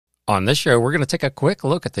On this show, we're going to take a quick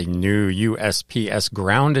look at the new USPS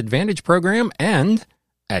Ground Advantage program and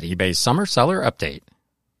at eBay's Summer Seller Update.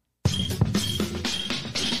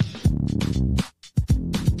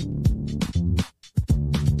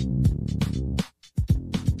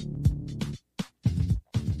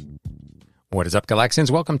 What is up, Galaxians?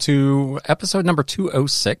 Welcome to episode number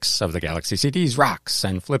 206 of the Galaxy CDs, Rocks,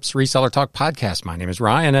 and Flips Reseller Talk podcast. My name is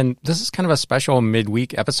Ryan, and this is kind of a special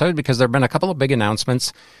midweek episode because there have been a couple of big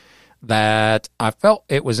announcements that I felt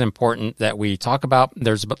it was important that we talk about.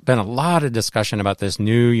 There's been a lot of discussion about this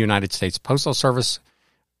new United States Postal Service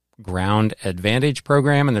Ground Advantage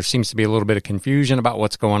program, and there seems to be a little bit of confusion about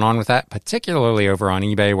what's going on with that, particularly over on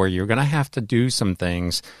eBay, where you're going to have to do some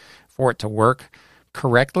things for it to work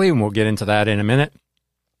correctly, and we'll get into that in a minute.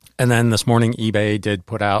 And then this morning, eBay did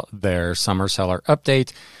put out their summer seller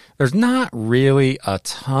update. There's not really a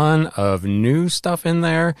ton of new stuff in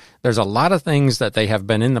there. There's a lot of things that they have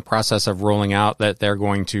been in the process of rolling out that they're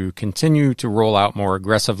going to continue to roll out more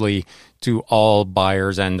aggressively to all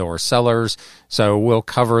buyers and or sellers. So we'll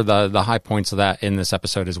cover the high points of that in this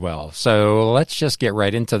episode as well. So let's just get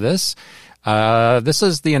right into this. This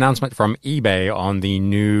is the announcement from eBay on the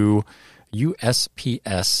new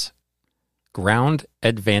USPS Ground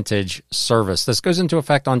Advantage service. This goes into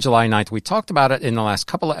effect on July 9th. We talked about it in the last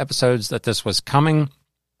couple of episodes that this was coming.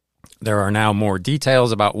 There are now more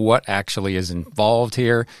details about what actually is involved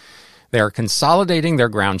here. They are consolidating their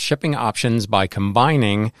ground shipping options by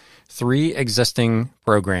combining three existing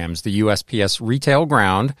programs, the USPS Retail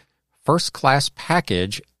Ground, First Class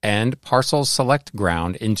Package, and Parcel Select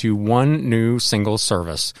Ground into one new single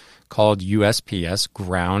service called USPS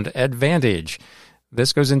Ground Advantage.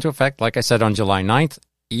 This goes into effect, like I said, on July 9th.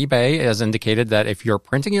 eBay has indicated that if you're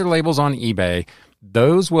printing your labels on eBay,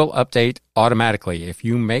 those will update automatically. If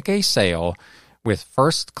you make a sale with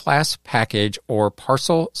First Class Package or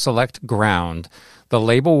Parcel Select Ground, the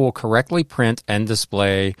label will correctly print and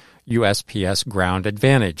display USPS Ground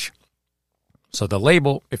Advantage. So the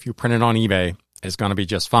label, if you print it on eBay, is going to be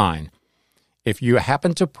just fine. If you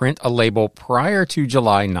happen to print a label prior to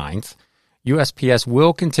July 9th, USPS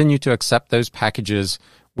will continue to accept those packages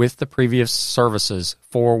with the previous services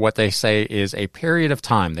for what they say is a period of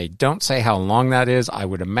time. They don't say how long that is. I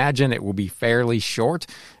would imagine it will be fairly short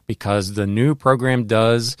because the new program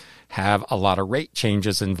does have a lot of rate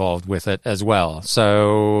changes involved with it as well.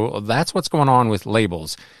 So that's what's going on with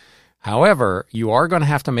labels. However, you are going to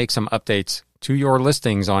have to make some updates to your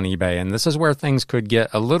listings on eBay, and this is where things could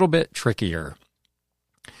get a little bit trickier.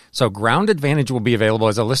 So Ground Advantage will be available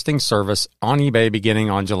as a listing service on eBay beginning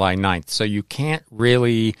on July 9th. So you can't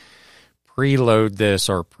really preload this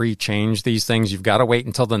or pre-change these things. You've got to wait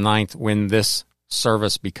until the 9th when this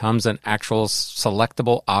service becomes an actual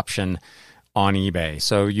selectable option on eBay.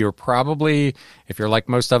 So you're probably, if you're like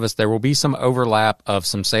most of us, there will be some overlap of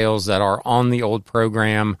some sales that are on the old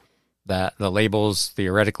program that the labels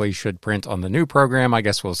theoretically should print on the new program. I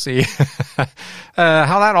guess we'll see how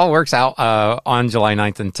that all works out on July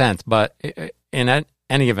 9th and 10th. But in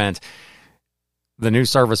any event, the new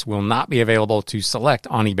service will not be available to select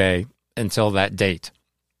on eBay until that date.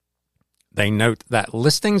 They note that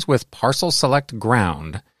listings with Parcel Select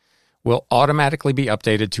Ground will automatically be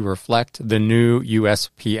updated to reflect the new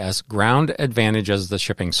USPS Ground Advantage as the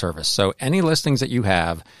shipping service. So any listings that you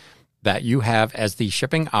have as the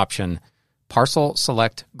shipping option, Parcel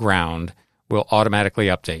Select Ground, will automatically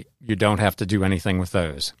update. You don't have to do anything with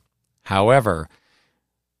those. However,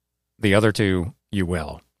 the other two, you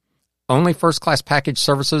will. Only First Class Package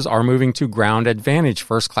services are moving to Ground Advantage.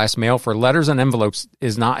 First Class Mail for letters and envelopes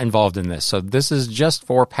is not involved in this. So this is just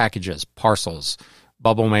for packages, parcels,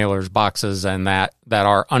 bubble mailers, boxes, and that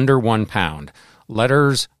are under 1 pound.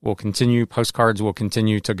 Letters will continue, postcards will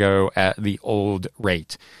continue to go at the old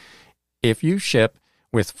rate. If you ship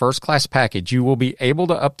with First Class Package, you will be able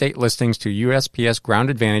to update listings to USPS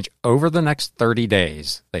Ground Advantage over the next 30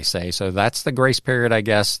 days, they say. So that's the grace period, I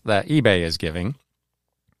guess, that eBay is giving.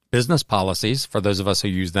 Business policies, for those of us who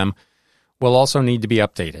use them, will also need to be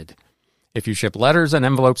updated. If you ship letters and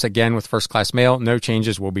envelopes again with First Class Mail, no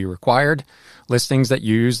changes will be required. Listings that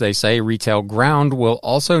use, they say, Retail Ground will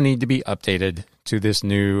also need to be updated to this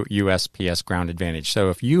new USPS Ground Advantage.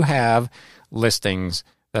 So if you have listings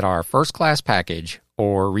that are First Class Package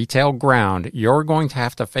or Retail Ground, you're going to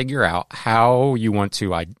have to figure out how you want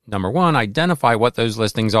to, number one, identify what those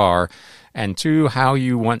listings are, and two, how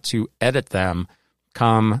you want to edit them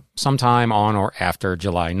come sometime on or after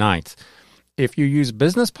July 9th. If you use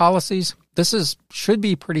business policies, this should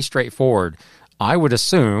be pretty straightforward. I would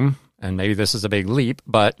assume, and maybe this is a big leap,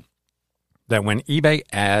 but that when eBay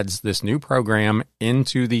adds this new program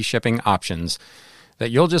into the shipping options, that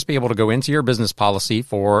you'll just be able to go into your business policy,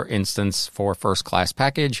 for instance, for first class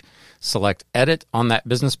package, select edit on that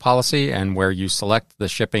business policy, and where you select the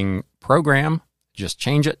shipping program, just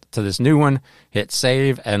change it to this new one, hit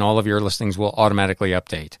save, and all of your listings will automatically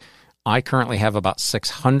update. I currently have about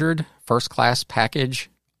 600 first class package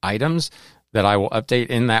items that I will update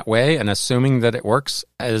in that way, and assuming that it works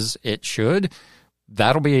as it should,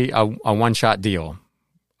 that'll be a one-shot deal.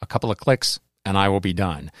 A couple of clicks, and I will be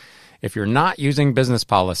done. If you're not using business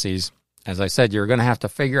policies, as I said, you're going to have to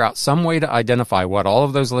figure out some way to identify what all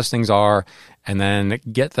of those listings are and then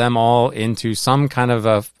get them all into some kind of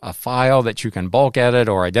a file that you can bulk edit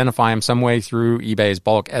or identify them some way through eBay's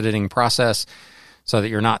bulk editing process so that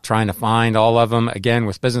you're not trying to find all of them. Again,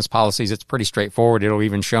 with business policies, it's pretty straightforward. It'll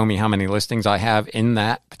even show me how many listings I have in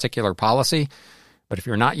that particular policy. But if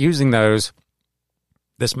you're not using those,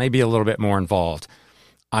 this may be a little bit more involved.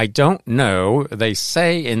 I don't know. They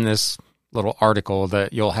say in this little article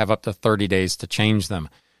that you'll have up to 30 days to change them.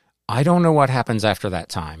 I don't know what happens after that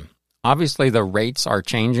time. Obviously, the rates are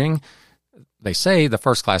changing. They say the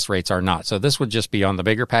first class rates are not. So this would just be on the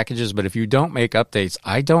bigger packages. But if you don't make updates,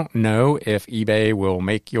 I don't know if eBay will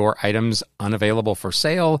make your items unavailable for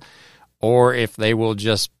sale or if they will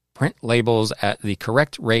just print labels at the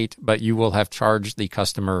correct rate, but you will have charged the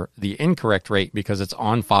customer the incorrect rate because it's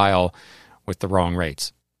on file with the wrong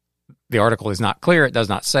rates. The article is not clear. It does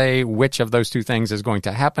not say which of those two things is going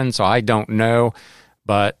to happen, so I don't know.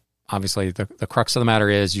 But obviously, the crux of the matter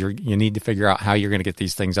is you need to figure out how you're going to get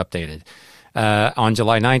these things updated. On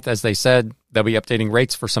July 9th, as they said, they'll be updating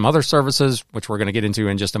rates for some other services, which we're going to get into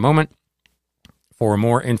in just a moment. For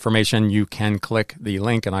more information, you can click the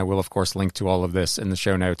link, and I will, of course, link to all of this in the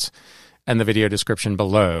show notes and the video description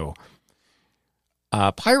below.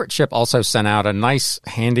 Pirate Ship also sent out a nice,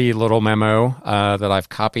 handy little memo that I've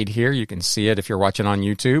copied here. You can see it if you're watching on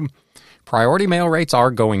YouTube. Priority mail rates are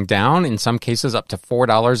going down, in some cases up to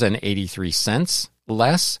 $4.83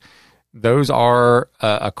 less. Those are,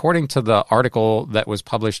 according to the article that was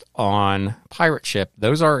published on Pirate Ship,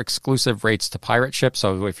 those are exclusive rates to Pirate Ship.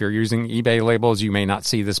 So if you're using eBay labels, you may not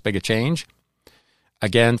see this big a change.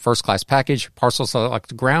 Again, first class package, Parcel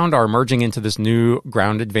Select Ground are merging into this new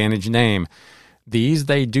Ground Advantage name. These,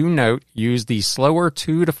 they do note, use the slower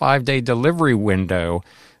 2 to 5 day delivery window.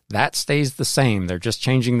 That stays the same. They're just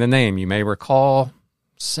changing the name. You may recall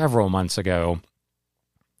several months ago,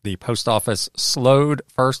 the post office slowed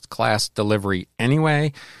first class delivery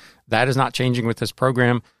anyway. That is not changing with this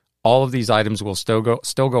program. All of these items will still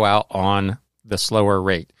go out on the slower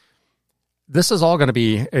rate. This is all going to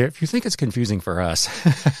be, if you think it's confusing for us,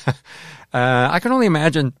 I can only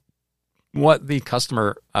imagine what the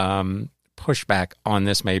customer pushback on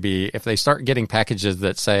this may be if they start getting packages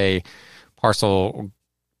that say Parcel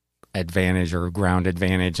Advantage or Ground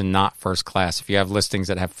Advantage and not first class. If you have listings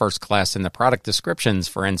that have first class in the product descriptions,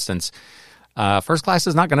 for instance, first class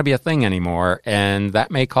is not going to be a thing anymore, and that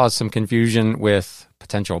may cause some confusion with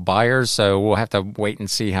potential buyers, so we'll have to wait and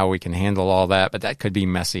see how we can handle all that, but that could be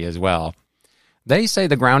messy as well. They say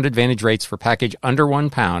the Ground Advantage rates for package under 1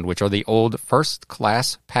 pound, which are the old first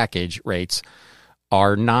class package rates,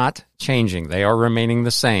 are not changing. They are remaining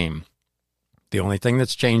the same. The only thing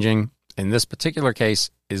that's changing in this particular case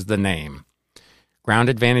is the name. Ground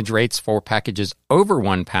Advantage rates for packages over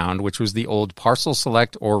 1 pound, which was the old Parcel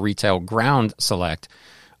Select or Retail Ground Select,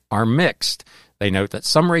 are mixed. They note that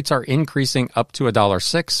some rates are increasing up to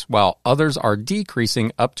 $1.06, while others are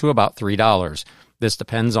decreasing up to about $3. This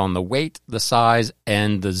depends on the weight, the size,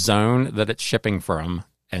 and the zone that it's shipping from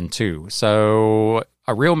and to. So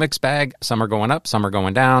a real mixed bag. Some are going up, some are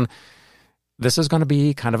going down. This is going to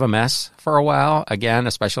be kind of a mess for a while, again,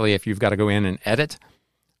 especially if you've got to go in and edit.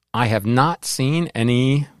 I have not seen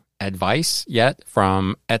any advice yet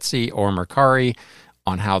from Etsy or Mercari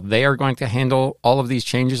on how they are going to handle all of these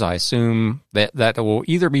changes. I assume that will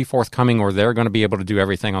either be forthcoming or they're going to be able to do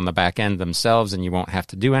everything on the back end themselves and you won't have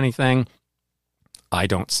to do anything. I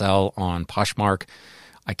don't sell on Poshmark.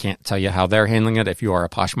 I can't tell you how they're handling it. If you are a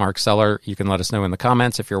Poshmark seller, you can let us know in the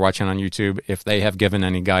comments if you're watching on YouTube if they have given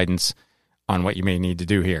any guidance on what you may need to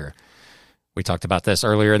do here. We talked about this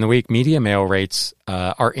earlier in the week. Media mail rates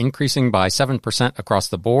are increasing by 7% across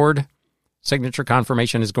the board. Signature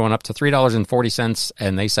confirmation is going up to $3.40,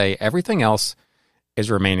 and they say everything else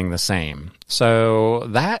is remaining the same. So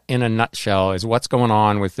that, in a nutshell, is what's going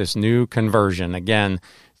on with this new conversion. Again,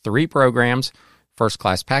 3 programs, First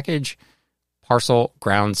Class Package, Parcel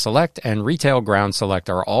Ground Select, and Retail Ground Select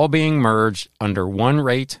are all being merged under one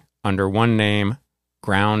rate, under one name,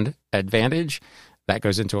 Ground Advantage. That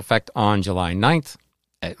goes into effect on July 9th,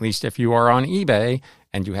 at least if you are on eBay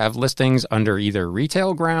and you have listings under either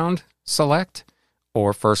Retail Ground Select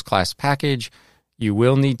or first class package. You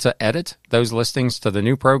will need to edit those listings to the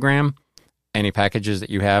new program, any packages that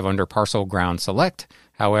you have under Parcel Ground Select.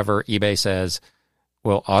 However, eBay says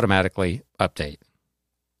will automatically update.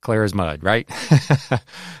 Clear as mud, right?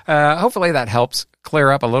 Hopefully that helps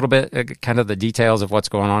clear up a little bit, kind of the details of what's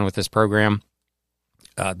going on with this program.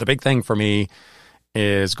 The big thing for me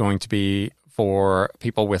is going to be for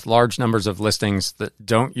people with large numbers of listings that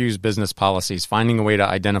don't use business policies, finding a way to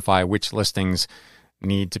identify which listings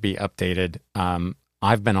need to be updated.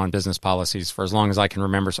 I've been on business policies for as long as I can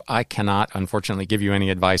remember, so I cannot, unfortunately, give you any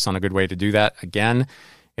advice on a good way to do that. Again,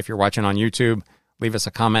 if you're watching on YouTube, leave us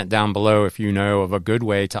a comment down below if you know of a good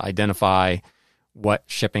way to identify what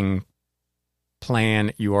shipping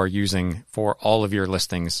plan you are using for all of your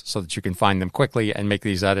listings so that you can find them quickly and make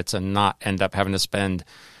these edits and not end up having to spend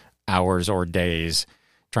hours or days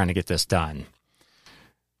trying to get this done.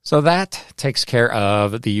 So that takes care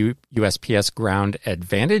of the USPS Ground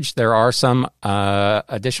Advantage. There are some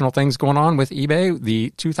additional things going on with eBay. The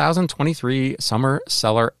 2023 Summer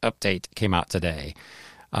Seller Update came out today.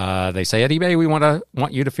 They say at eBay, we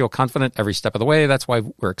want you to feel confident every step of the way. That's why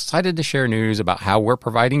we're excited to share news about how we're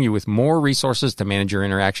providing you with more resources to manage your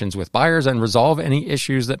interactions with buyers and resolve any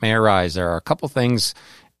issues that may arise. There are a couple things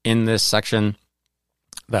in this section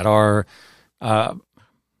that are,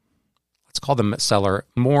 let's call them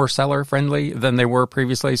more seller friendly than they were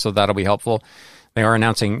previously. So that'll be helpful. They are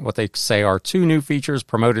announcing what they say are 2 new features,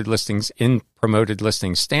 promoted listings in Promoted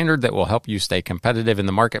Listings Standard, that will help you stay competitive in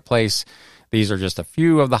the marketplace. These are just a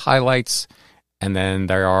few of the highlights. And then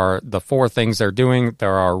there are the 4 things they're doing.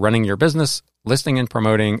 There are running your business, listing and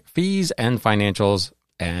promoting, fees and financials,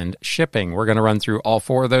 and shipping. We're going to run through all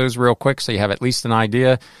 4 of those real quick so you have at least an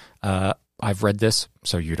idea. I've read this,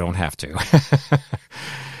 so you don't have to.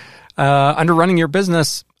 Under running your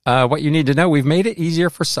business, what you need to know, we've made it easier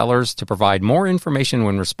for sellers to provide more information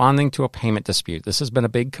when responding to a payment dispute. This has been a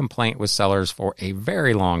big complaint with sellers for a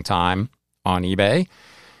very long time on eBay.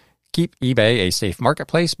 Keep eBay a safe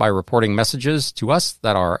marketplace by reporting messages to us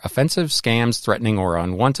that are offensive, scams, threatening, or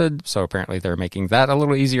unwanted. So apparently they're making that a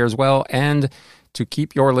little easier as well. And to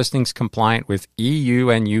keep your listings compliant with EU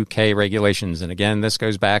and UK regulations. And again, this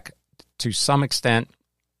goes back to some extent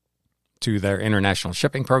to their international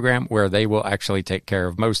shipping program, where they will actually take care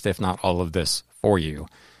of most, if not all of this for you.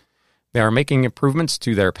 They are making improvements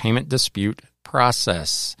to their payment dispute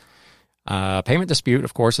process. Payment dispute,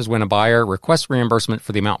 of course, is when a buyer requests reimbursement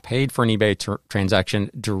for the amount paid for an eBay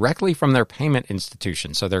transaction directly from their payment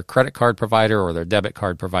institution, so their credit card provider or their debit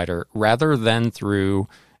card provider, rather than through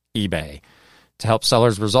eBay. To help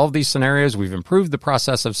sellers resolve these scenarios, we've improved the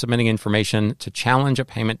process of submitting information to challenge a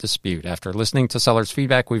payment dispute. After listening to sellers'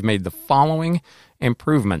 feedback, we've made the following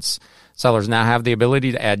improvements. Sellers now have the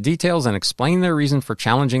ability to add details and explain their reason for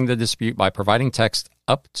challenging the dispute by providing text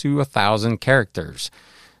up to 1,000 characters.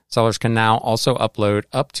 Sellers can now also upload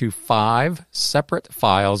up to 5 separate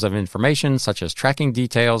files of information, such as tracking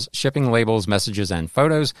details, shipping labels, messages, and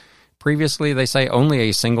photos. Previously, they say only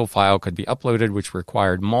a single file could be uploaded, which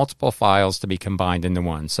required multiple files to be combined into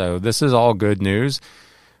one. So this is all good news.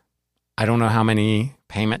 I don't know how many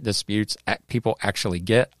payment disputes people actually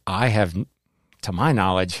get. I have, to my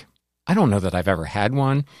knowledge, I don't know that I've ever had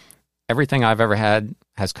one. Everything I've ever had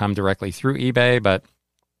has come directly through eBay, but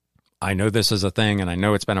I know this is a thing, and I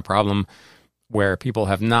know it's been a problem where people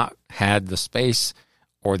have not had the space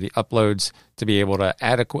or the uploads to be able to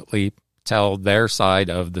adequately tell their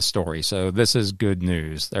side of the story. So this is good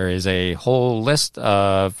news. There is a whole list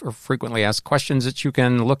of frequently asked questions that you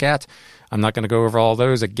can look at. I'm not going to go over all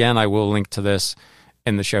those. Again, I will link to this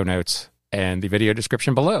in the show notes and the video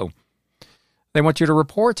description below. They want you to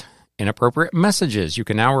report inappropriate messages. You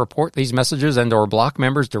can now report these messages and/or block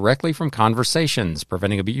members directly from conversations.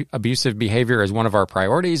 Preventing abusive behavior is one of our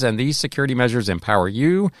priorities, and these security measures empower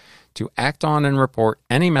you to act on and report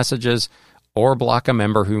any messages or block a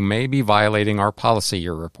member who may be violating our policy.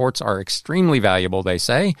 Your reports are extremely valuable, they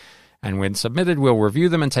say, and when submitted, we'll review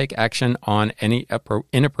them and take action on any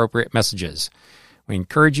inappropriate messages. We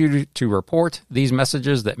encourage you to report these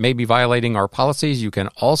messages that may be violating our policies. You can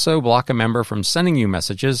also block a member from sending you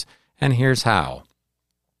messages, and here's how.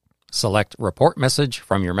 Select Report Message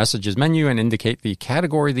from your Messages menu and indicate the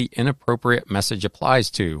category the inappropriate message applies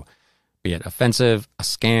to, be it offensive, a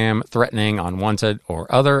scam, threatening, unwanted,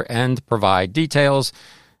 or other, and provide details.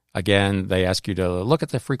 Again, they ask you to look at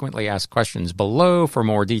the frequently asked questions below for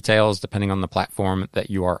more details, depending on the platform that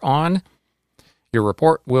you are on. Your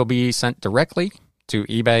report will be sent directly to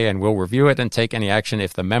eBay, and we'll review it and take any action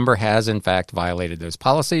if the member has, in fact, violated those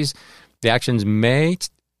policies. The actions may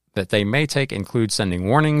that they may take include sending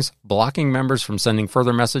warnings, blocking members from sending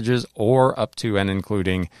further messages, or up to and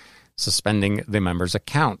including suspending the member's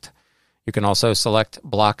account. You can also select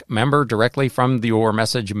Block Member directly from your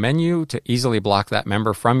message menu to easily block that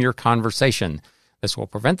member from your conversation. This will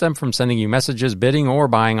prevent them from sending you messages, bidding, or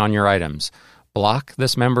buying on your items. Block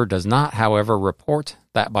this member does not, however, report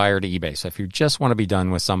that buyer to eBay. So if you just want to be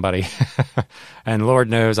done with somebody, and Lord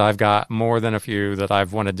knows I've got more than a few that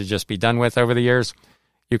I've wanted to just be done with over the years,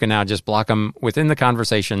 you can now just block them within the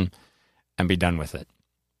conversation and be done with it.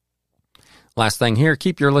 Last thing here,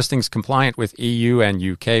 keep your listings compliant with EU and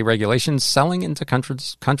UK regulations. Selling into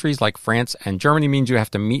countries like France and Germany means you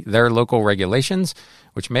have to meet their local regulations,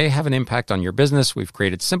 which may have an impact on your business. We've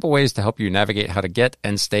created simple ways to help you navigate how to get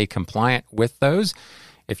and stay compliant with those.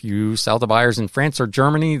 If you sell to buyers in France or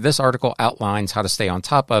Germany, this article outlines how to stay on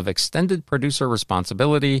top of extended producer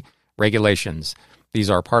responsibility regulations. These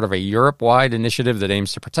are part of a Europe-wide initiative that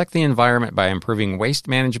aims to protect the environment by improving waste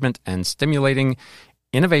management and stimulating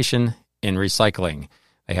innovation in recycling.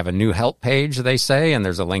 They have a new help page, they say, and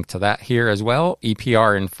there's a link to that here as well.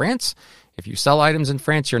 EPR in France. If you sell items in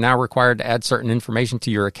France, you're now required to add certain information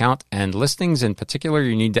to your account, and listings in particular,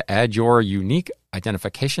 you need to add your unique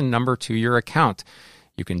identification number to your account.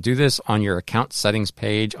 You can do this on your account settings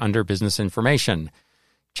page under business information.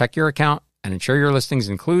 Check your account and ensure your listings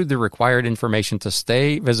include the required information to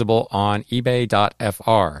stay visible on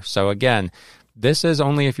ebay.fr. So again, this is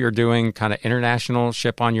only if you're doing kind of international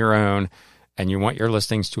ship on your own and you want your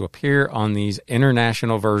listings to appear on these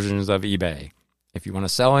international versions of eBay. If you want to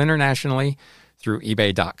sell internationally through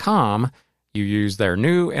ebay.com, you use their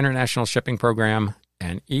new international shipping program,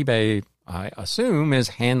 and eBay, I assume, is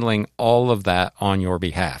handling all of that on your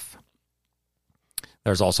behalf.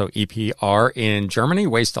 There's also EPR in Germany,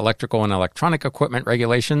 Waste Electrical and Electronic Equipment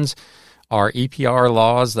Regulations. Are EPR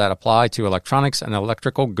laws that apply to electronics and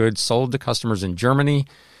electrical goods sold to customers in Germany.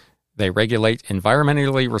 They regulate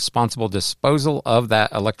environmentally responsible disposal of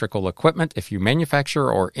that electrical equipment. If you manufacture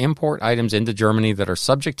or import items into Germany that are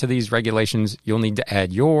subject to these regulations, you'll need to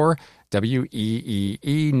add your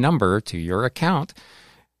WEEE number to your account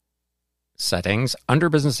settings under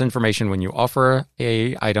business information when you offer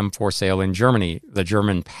a item for sale in Germany. The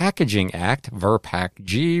German Packaging Act,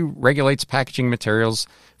 VRPAC-G, regulates packaging materials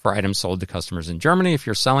for items sold to customers in Germany. If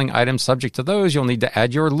you're selling items subject to those, you'll need to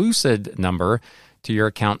add your Lucid number to your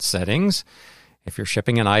account settings. If you're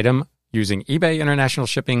shipping an item using eBay International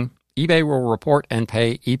Shipping, eBay will report and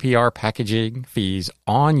pay EPR packaging fees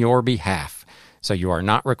on your behalf, so you are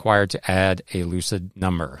not required to add a Lucid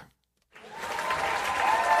number.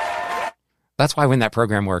 That's why when that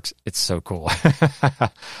program works, it's so cool.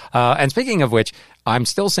 And speaking of which, I'm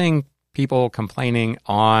still seeing people complaining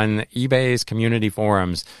on eBay's community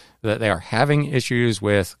forums that they are having issues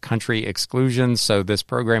with country exclusions. So this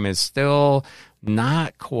program is still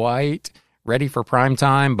not quite ready for prime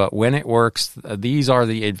time, but when it works, these are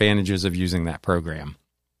the advantages of using that program.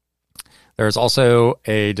 There's also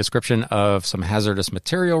a description of some hazardous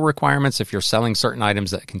material requirements. If you're selling certain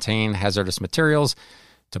items that contain hazardous materials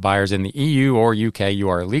to buyers in the EU or UK, you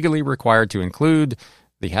are legally required to include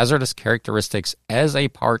the hazardous characteristics as a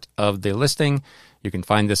part of the listing. You can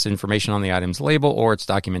find this information on the item's label or its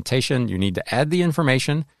documentation. You need to add the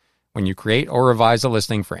information when you create or revise a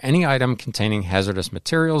listing for any item containing hazardous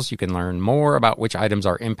materials. You can learn more about which items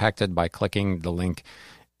are impacted by clicking the link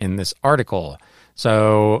in this article.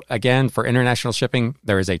 So again, for international shipping,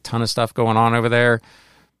 there is a ton of stuff going on over there.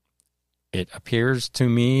 It appears to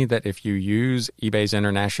me that if you use eBay's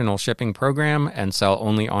international shipping program and sell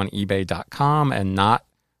only on ebay.com and not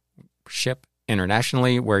ship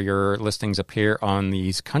internationally where your listings appear on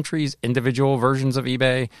these countries' individual versions of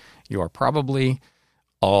eBay, you are probably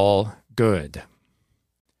all good.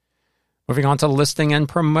 Moving on to listing and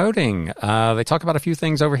promoting. They talk about a few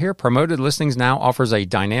things over here. Promoted Listings now offers a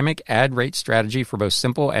dynamic ad rate strategy for both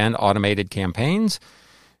simple and automated campaigns.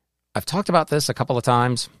 I've talked about this a couple of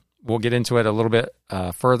times. We'll get into it a little bit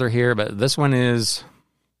further here, but this one is,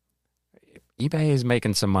 eBay is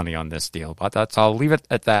making some money on this deal, but I'll leave it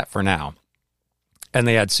at that for now. And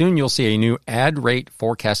they add, soon you'll see a new ad rate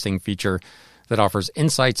forecasting feature that offers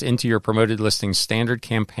insights into your promoted listings standard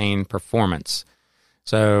campaign performance.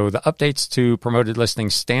 So the updates to promoted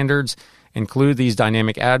listings standards include these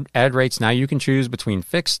dynamic ad rates. Now you can choose between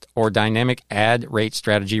fixed or dynamic ad rate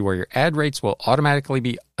strategy, where your ad rates will automatically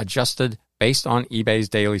be adjusted based on eBay's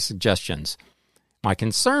daily suggestions. My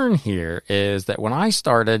concern here is that when I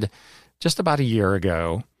started just about a year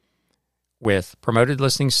ago with promoted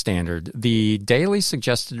listings standard, the daily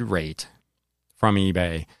suggested rate from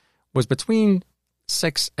eBay was between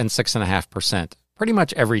 6 and 6.5%, pretty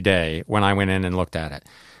much every day when I went in and looked at it.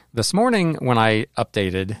 This morning when I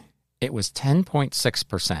updated, it was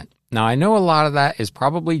 10.6%. Now, I know a lot of that is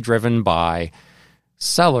probably driven by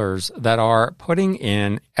sellers that are putting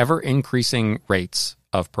in ever-increasing rates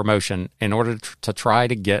of promotion in order to try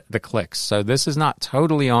to get the clicks. So this is not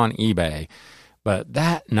totally on eBay, but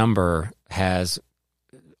that number has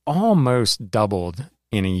almost doubled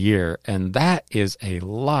in a year, and that is a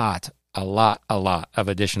lot of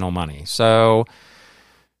additional money. So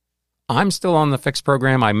I'm still on the fixed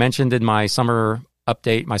program. I mentioned in my summer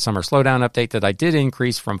update, my summer slowdown update, that I did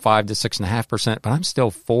increase from 5 to 6.5%, but I'm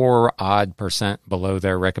still 4% below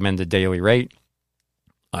their recommended daily rate.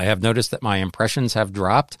 I have noticed that my impressions have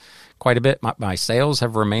dropped quite a bit. My sales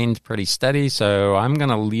have remained pretty steady, so I'm going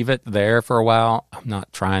to leave it there for a while. I'm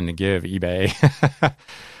not trying to give eBay.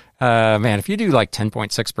 Man, if you do like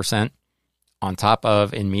 10.6% on top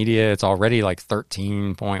of in media, it's already like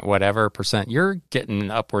 13 point whatever percent. You're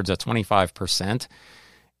getting upwards of 25%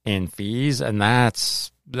 in fees, and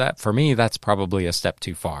that for me, that's probably a step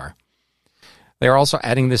too far. They're also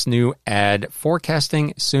adding this new ad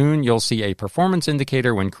forecasting. Soon you'll see a performance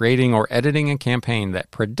indicator when creating or editing a campaign that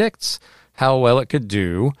predicts how well it could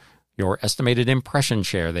do, your estimated impression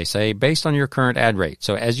share, they say, based on your current ad rate.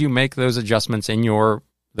 So as you make those adjustments in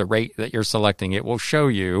the rate that you're selecting, it will show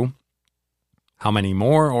you how many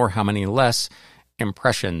more or how many less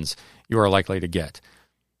impressions you are likely to get.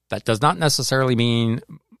 That does not necessarily mean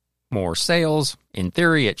more sales. In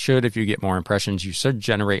theory, it should. If you get more impressions, you should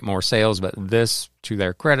generate more sales. But this, to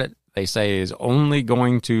their credit, they say is only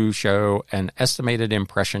going to show an estimated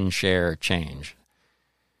impression share change.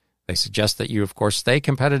 They suggest that you, of course, stay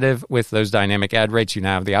competitive with those dynamic ad rates. You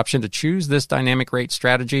now have the option to choose this dynamic rate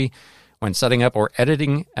strategy when setting up or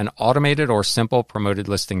editing an automated or simple promoted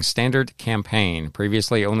listing standard campaign.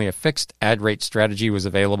 Previously, only a fixed ad rate strategy was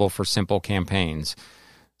available for simple campaigns.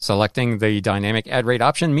 Selecting the dynamic ad rate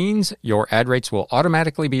option means your ad rates will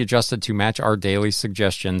automatically be adjusted to match our daily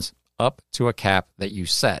suggestions up to a cap that you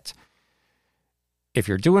set. If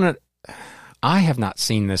you're doing it, I have not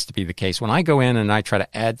seen this to be the case. When I go in and I try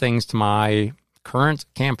to add things to my current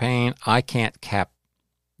campaign, I can't cap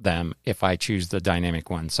them if I choose the dynamic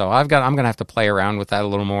one. So I'm going to have to play around with that a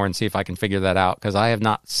little more and see if I can figure that out, because I have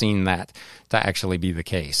not seen that to actually be the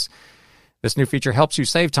case. This new feature helps you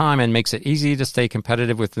save time and makes it easy to stay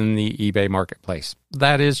competitive within the eBay marketplace.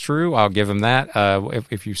 That is true. I'll give them that.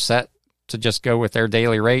 If you set to just go with their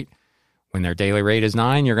daily rate, when their daily rate is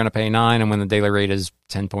 9, you're going to pay 9. And when the daily rate is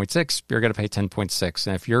 10.6, you're going to pay 10.6.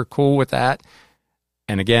 And if you're cool with that,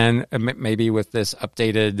 and again, maybe with this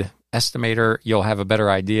updated estimator, you'll have a better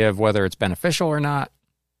idea of whether it's beneficial or not,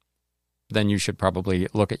 then you should probably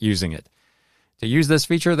look at using it. To use this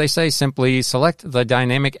feature, they say simply select the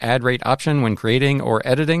dynamic ad rate option when creating or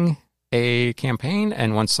editing a campaign,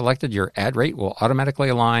 and once selected, your ad rate will automatically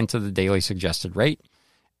align to the daily suggested rate.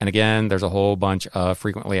 And again, there's a whole bunch of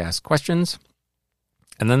frequently asked questions.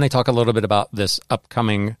 And then they talk a little bit about this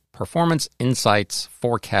upcoming performance insights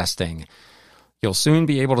forecasting. You'll soon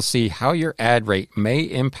be able to see how your ad rate may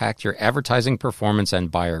impact your advertising performance and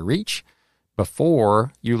buyer reach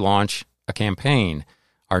before you launch a campaign.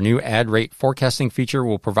 Our new ad rate forecasting feature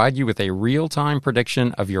will provide you with a real-time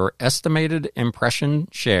prediction of your estimated impression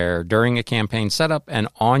share during a campaign setup and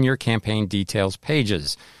on your campaign details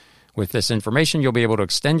pages. With this information, you'll be able to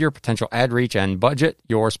extend your potential ad reach and budget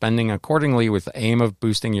your spending accordingly with the aim of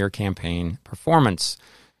boosting your campaign performance.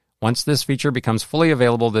 Once this feature becomes fully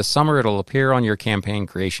available this summer, it'll appear on your campaign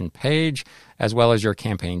creation page as well as your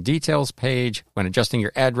campaign details page. When adjusting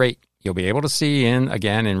your ad rate, you'll be able to see in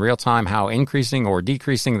real time how increasing or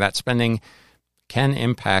decreasing that spending can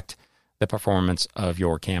impact the performance of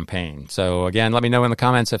your campaign. So again, let me know in the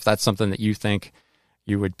comments if that's something that you think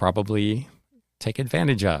you would probably take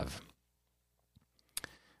advantage of.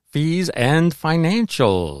 Fees and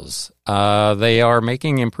financials. They are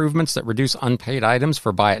making improvements that reduce unpaid items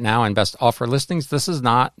for Buy It Now and Best Offer listings. This is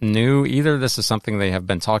not new either. This is something they have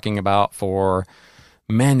been talking about for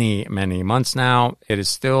many months now. It is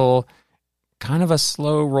still kind of a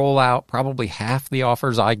slow rollout. Probably half the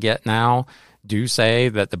offers I get now do say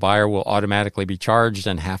that the buyer will automatically be charged,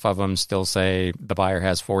 and half of them still say the buyer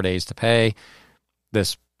has 4 days to pay.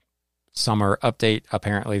 This summer update,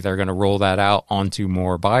 apparently they're going to roll that out onto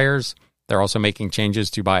more buyers. They're also making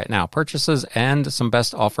changes to Buy It Now purchases and some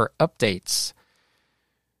best offer updates.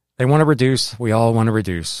 They want to reduce, we all want to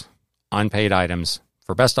reduce unpaid items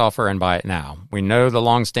for best offer and Buy It Now. We know the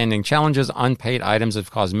long-standing challenges unpaid items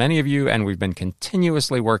have caused many of you, and we've been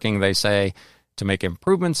continuously working, they say, to make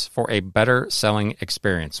improvements for a better selling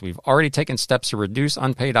experience. We've already taken steps to reduce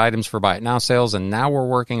unpaid items for Buy It Now sales, and now we're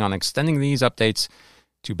working on extending these updates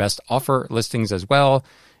to best offer listings as well.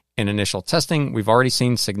 In initial testing, we've already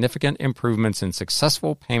seen significant improvements in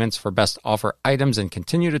successful payments for best offer items and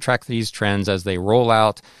continue to track these trends as they roll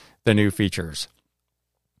out the new features.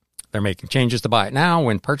 They're making changes to Buy It Now.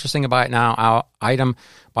 When purchasing a Buy It Now item,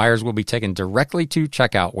 buyers will be taken directly to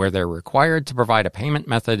checkout where they're required to provide a payment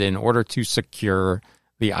method in order to secure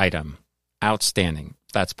the item. Outstanding.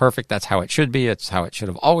 That's perfect. That's how it should be. It's how it should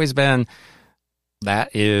have always been.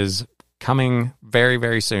 That is coming very,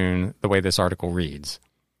 very soon, the way this article reads.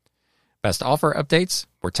 Best offer updates.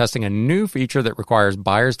 We're testing a new feature that requires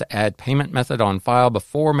buyers to add payment method on file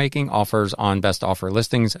before making offers on best offer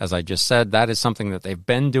listings. As I just said, that is something that they've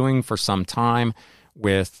been doing for some time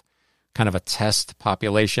with kind of a test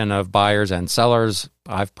population of buyers and sellers.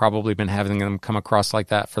 I've probably been having them come across like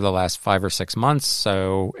that for the last 5 or 6 months,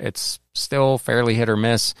 so it's still fairly hit or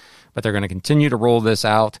miss, but they're going to continue to roll this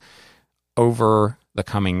out over the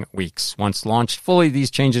coming weeks. Once launched fully,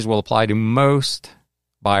 these changes will apply to most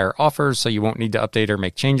buyer offers, so you won't need to update or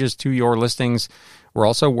make changes to your listings. We're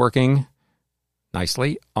also working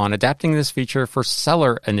nicely on adapting this feature for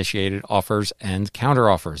seller-initiated offers and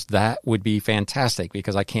counteroffers. That would be fantastic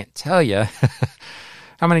because I can't tell you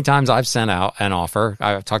how many times I've sent out an offer.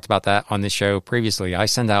 I've talked about that on this show previously. I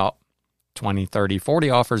send out 20, 30, 40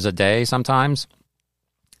 offers a day sometimes,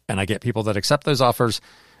 and I get people that accept those offers,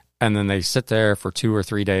 and then they sit there for 2 or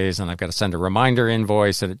 3 days, and I've got to send a reminder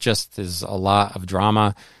invoice, and it just is a lot of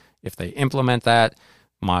drama. If they implement that,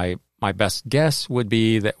 my best guess would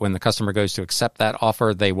be that when the customer goes to accept that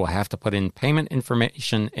offer, they will have to put in payment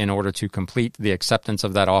information in order to complete the acceptance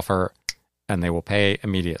of that offer, and they will pay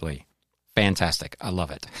immediately. Fantastic. I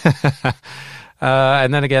love it.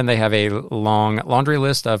 And then again, they have a long laundry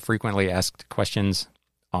list of frequently asked questions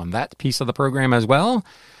on that piece of the program as well.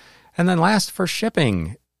 And then last, for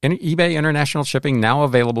shipping, eBay International Shipping now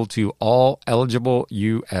available to all eligible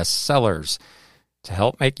U.S. sellers. To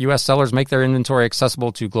help make U.S. sellers make their inventory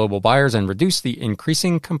accessible to global buyers and reduce the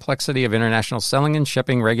increasing complexity of international selling and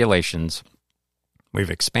shipping regulations, we've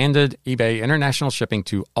expanded eBay International Shipping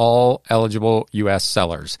to all eligible U.S.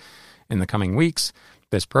 sellers. In the coming weeks,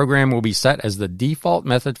 this program will be set as the default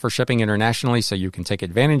method for shipping internationally so you can take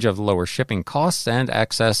advantage of lower shipping costs and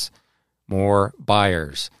access more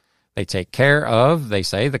buyers. They take care of, they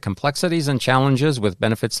say, the complexities and challenges with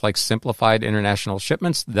benefits like simplified international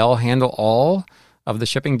shipments. They'll handle all of the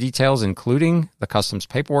shipping details, including the customs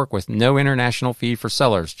paperwork, with no international fee for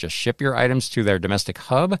sellers. Just ship your items to their domestic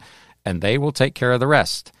hub, and they will take care of the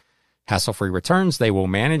rest. Hassle-free returns. They will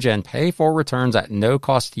manage and pay for returns at no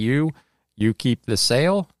cost to you. You keep the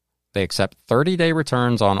sale. They accept 30-day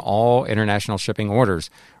returns on all international shipping orders.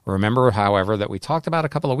 Remember, however, that we talked about a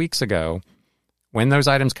couple of weeks ago, when those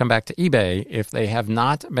items come back to eBay, if they have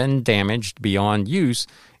not been damaged beyond use,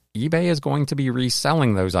 eBay is going to be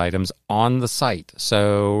reselling those items on the site.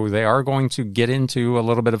 So they are going to get into a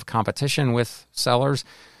little bit of competition with sellers.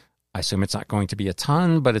 I assume it's not going to be a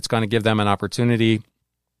ton, but it's going to give them an opportunity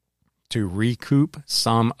to recoup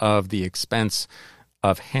some of the expense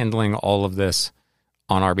of handling all of this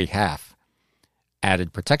on our behalf.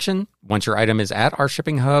 Added protection. Once your item is at our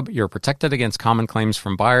shipping hub, you're protected against common claims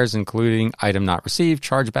from buyers, including item not received,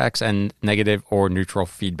 chargebacks, and negative or neutral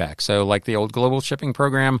feedback. So like the old global shipping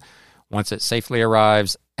program, once it safely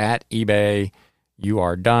arrives at eBay, you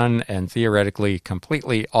are done and theoretically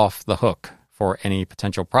completely off the hook for any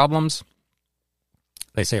potential problems.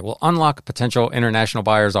 They say it will unlock potential international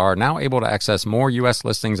buyers are now able to access more U.S.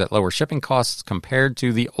 listings at lower shipping costs compared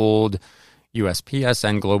to the old USPS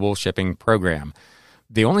and global shipping program.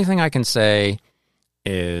 The only thing I can say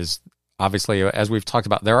is, obviously, as we've talked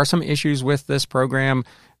about, there are some issues with this program,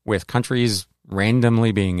 with countries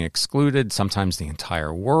randomly being excluded, sometimes the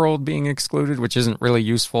entire world being excluded, which isn't really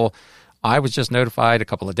useful. I was just notified a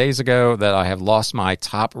couple of days ago that I have lost my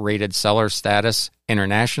top-rated seller status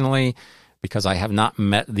internationally because I have not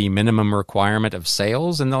met the minimum requirement of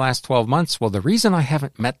sales in the last 12 months. Well, the reason I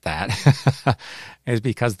haven't met that is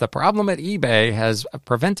because the problem at eBay has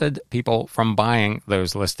prevented people from buying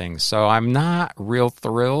those listings. So I'm not real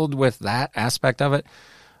thrilled with that aspect of it.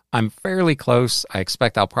 I'm fairly close. I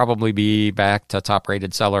expect I'll probably be back to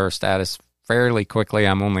top-rated seller status fairly quickly.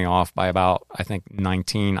 I'm only off by about,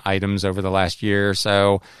 19 items over the last year.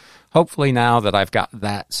 So hopefully now that I've got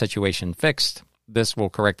that situation fixed, this will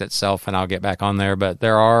correct itself and I'll get back on there. But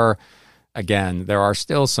there are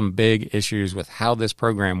still some big issues with how this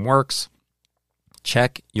program works.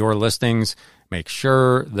 Check your listings. Make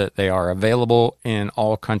sure that they are available in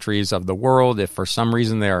all countries of the world. If for some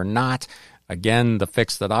reason they are not, again, the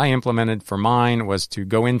fix that I implemented for mine was to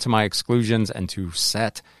go into my exclusions and to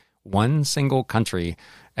set one single country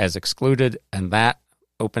as excluded, and that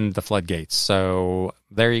opened the floodgates. So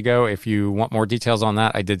there you go. If you want more details on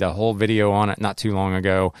that, I did a whole video on it not too long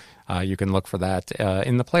ago. You can look for that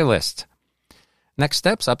in the playlist. Next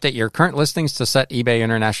steps, update your current listings to set eBay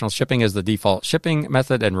International Shipping as the default shipping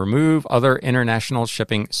method and remove other international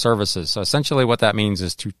shipping services. So essentially what that means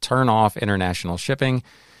is to turn off international shipping.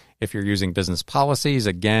 If you're using business policies,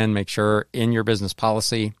 again, make sure in your business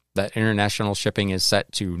policy that international shipping is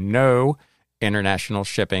set to no international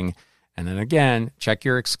shipping. And then again, check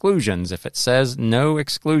your exclusions. If it says no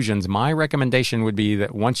exclusions, my recommendation would be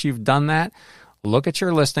that once you've done that, look at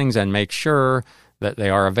your listings and make sure that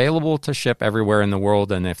they are available to ship everywhere in the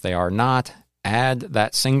world. And if they are not, add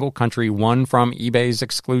that single country one from eBay's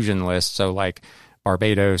exclusion list. So like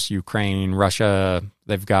Barbados, Ukraine, Russia,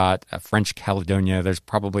 they've got French Caledonia. There's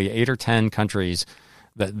probably 8 or 10 countries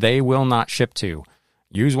that they will not ship to.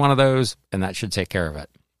 Use one of those, and that should take care of it.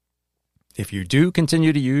 If you do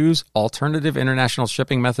continue to use alternative international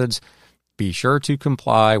shipping methods, be sure to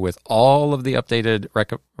comply with all of the updated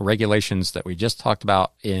regulations that we just talked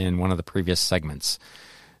about in one of the previous segments.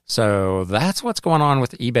 So that's what's going on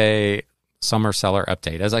with eBay Summer Seller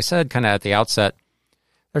Update. As I said kind of at the outset,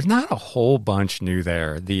 there's not a whole bunch new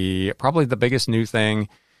there. Probably the biggest new thing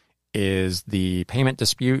is the payment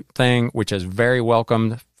dispute thing, which is very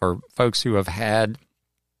welcomed for folks who have had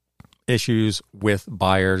issues with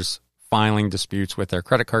buyers filing disputes with their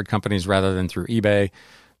credit card companies rather than through eBay.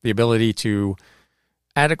 The ability to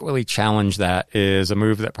adequately challenge that is a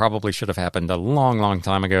move that probably should have happened a long, long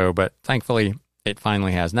time ago, but thankfully it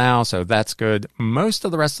finally has now, so that's good. Most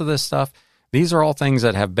of the rest of this stuff, these are all things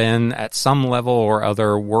that have been at some level or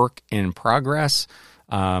other work in progress,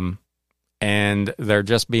 and they're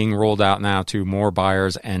just being rolled out now to more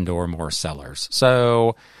buyers and or more sellers.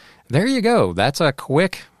 So there you go. That's a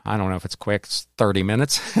quick, I don't know if it's quick, it's 30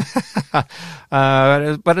 minutes. But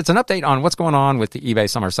it's an update on what's going on with the eBay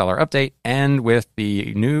Summer Seller Update and with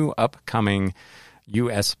the new upcoming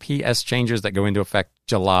USPS changes that go into effect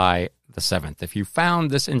July the 7th. If you found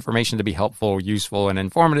this information to be helpful, useful, and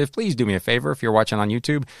informative, please do me a favor if you're watching on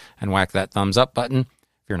YouTube and whack that thumbs up button.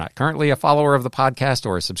 If you're not currently a follower of the podcast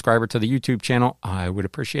or a subscriber to the YouTube channel, I would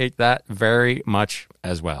appreciate that very much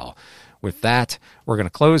as well. With that, we're going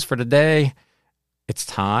to close for today. It's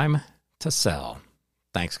time to sell.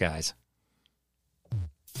 Thanks, guys.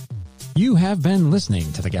 You have been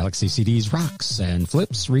listening to the Galaxy CDs Rocks and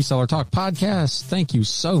Flips Reseller Talk podcast. Thank you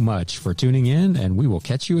so much for tuning in, and we will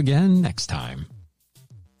catch you again next time.